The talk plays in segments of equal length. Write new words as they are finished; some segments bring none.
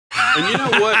And you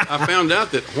know what? I found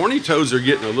out that horny toads are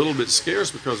getting a little bit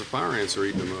scarce because the fire ants are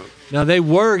eating them up. Now, they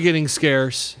were getting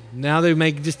scarce. Now they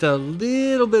make just a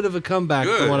little bit of a comeback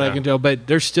from what I can tell, but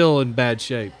they're still in bad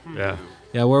shape. Yeah.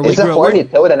 Yeah, where we Is a grew horny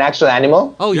toad an actual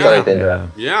animal? Oh, yeah. Sorry to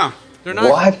interrupt. Yeah. They're not.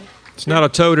 What? It's not a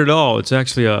toad at all. It's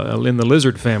actually in the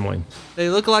lizard family. They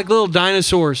look like little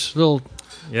dinosaurs. Little.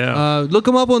 Yeah. Look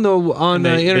them up on the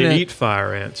internet. They eat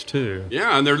fire ants too.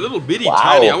 Yeah, and they're little bitty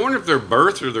tiny. I wonder if they're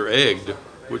birthed or they're egged,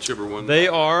 whichever one. They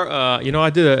are. You know, I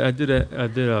did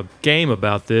a game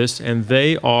about this, and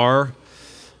they are.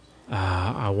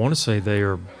 I want to say they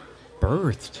are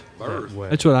birthed. That way.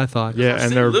 That's what I thought. Yeah,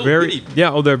 and they're very.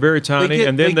 Yeah, they're very tiny,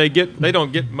 and then they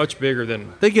don't get much bigger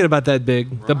than. They get about that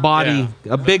big. Right. The body,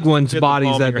 a big one's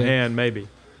body's that big. Your hand, maybe.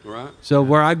 Right. So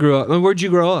where I grew up, where'd you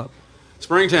grow up?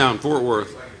 Springtown, Fort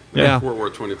Worth. Yeah. Fort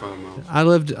Worth, 25 miles. I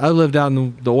lived out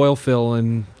in the oil field,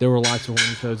 and there were lots of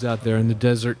horny toads out there in the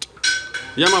desert.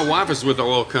 Yeah, my wife is with the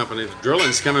oil company. The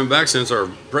drilling's coming back since our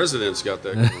president's got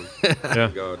that going.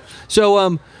 Yeah. God.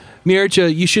 So,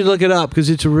 Mircea, you should look it up because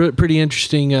it's a pretty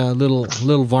interesting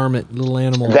little varmint, little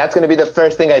animal. That's going to be the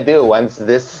first thing I do once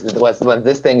this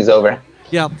thing is over.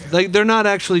 Yeah, they're not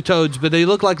actually toads, but they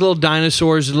look like little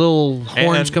dinosaurs, little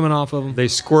horns coming off of them. They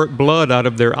squirt blood out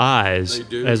of their eyes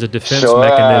as a defense Sure.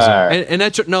 mechanism. And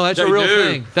that's a real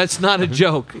thing. That's not a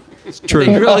joke. It's true.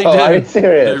 They really do. Are you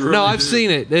serious? Really no, I've seen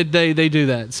it. They do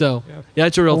that. So yeah,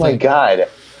 it's a real Oh thing. my God.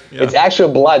 Yeah. It's actual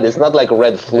blood. It's not like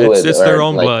red fluid. It's their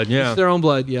own blood, yeah. It's their own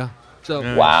blood, yeah.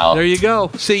 So Wow. there you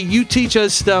go. See, you teach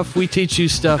us stuff, we teach you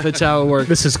stuff. That's how it works.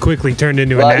 This has quickly turned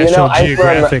into a Well, you National know, I'm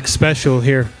Geographic special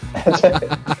here.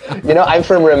 You know, I'm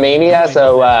from Romania,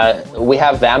 so we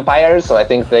have vampires. So I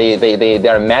think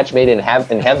they're a match made in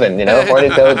heaven. You know, horny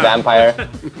toad, vampire.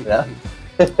 You know?